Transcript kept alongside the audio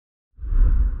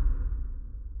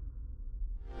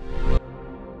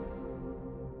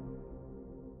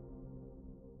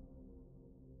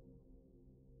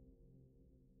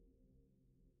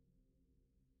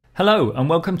Hello and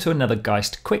welcome to another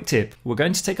Geist quick tip. We're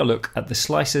going to take a look at the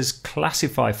slicer's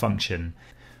classify function.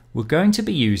 We're going to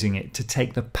be using it to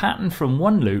take the pattern from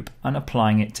one loop and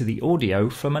applying it to the audio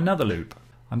from another loop.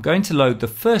 I'm going to load the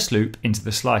first loop into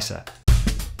the slicer.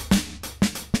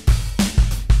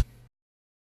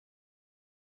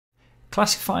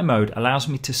 Classify mode allows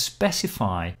me to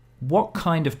specify what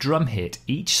kind of drum hit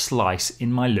each slice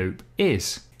in my loop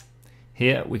is.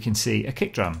 Here we can see a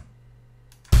kick drum.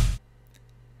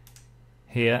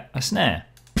 Here a snare,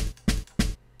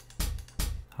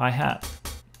 hi-hat,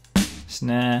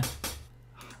 snare,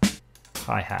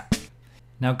 hi-hat.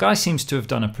 Now Geist seems to have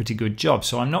done a pretty good job,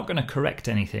 so I'm not going to correct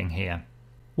anything here.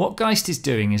 What Geist is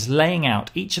doing is laying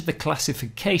out each of the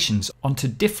classifications onto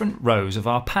different rows of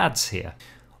our pads here.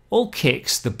 All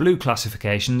kicks, the blue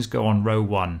classifications, go on row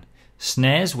 1.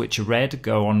 Snares, which are red,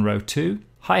 go on row 2.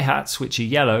 Hi-hats, which are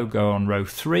yellow, go on row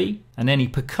 3. And any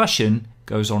percussion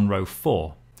goes on row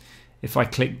 4. If I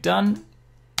click done,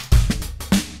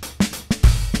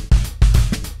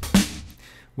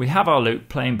 we have our loop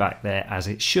playing back there as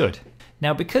it should.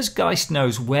 Now because Geist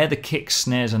knows where the kicks,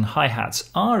 snares and hi-hats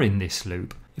are in this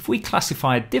loop, if we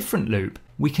classify a different loop,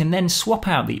 we can then swap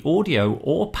out the audio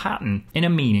or pattern in a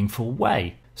meaningful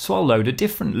way. So I'll load a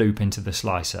different loop into the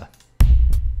slicer.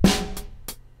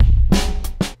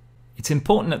 It's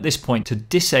important at this point to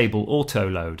disable auto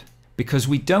load, because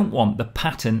we don't want the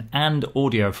pattern and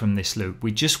audio from this loop,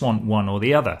 we just want one or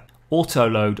the other. Auto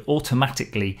load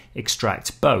automatically extracts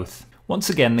both. Once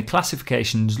again, the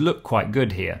classifications look quite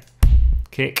good here.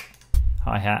 Kick,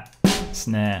 hi-hat,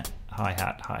 snare,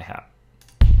 hi-hat, hi-hat,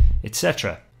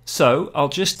 etc. So I'll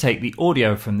just take the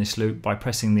audio from this loop by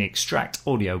pressing the extract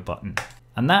audio button.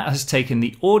 And that has taken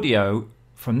the audio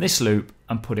from this loop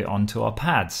and put it onto our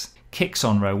pads. Kicks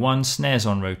on row 1, snares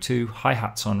on row 2,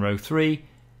 hi-hats on row 3,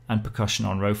 and percussion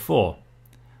on row 4.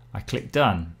 I click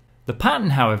done. The pattern,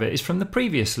 however, is from the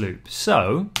previous loop,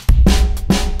 so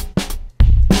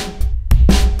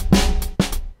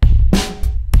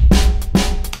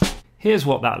here's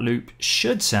what that loop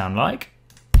should sound like.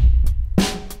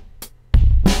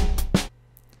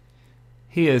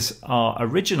 Here's our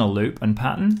original loop and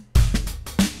pattern.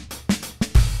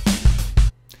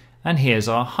 And here's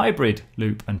our hybrid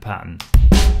loop and pattern.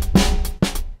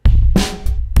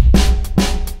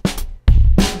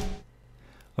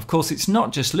 Of course, it's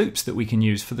not just loops that we can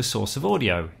use for the source of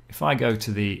audio. If I go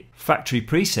to the factory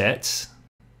presets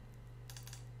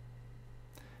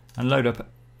and load up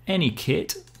any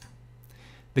kit,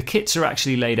 the kits are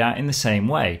actually laid out in the same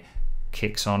way.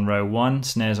 Kicks on row 1,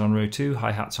 snares on row 2,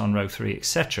 hi-hats on row 3,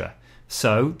 etc.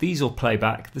 So these will play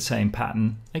back the same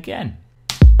pattern again.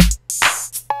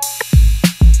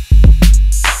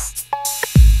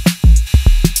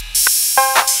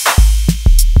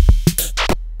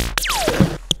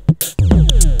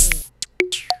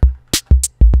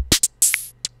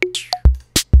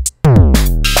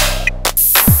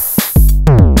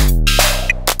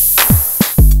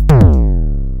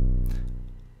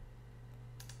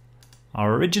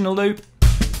 Our original loop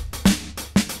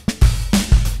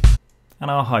and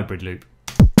our hybrid loop.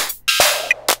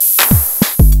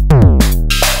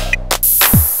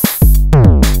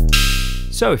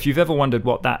 So if you've ever wondered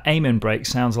what that amen break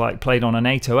sounds like played on an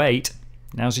 808,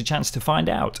 now's your chance to find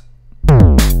out.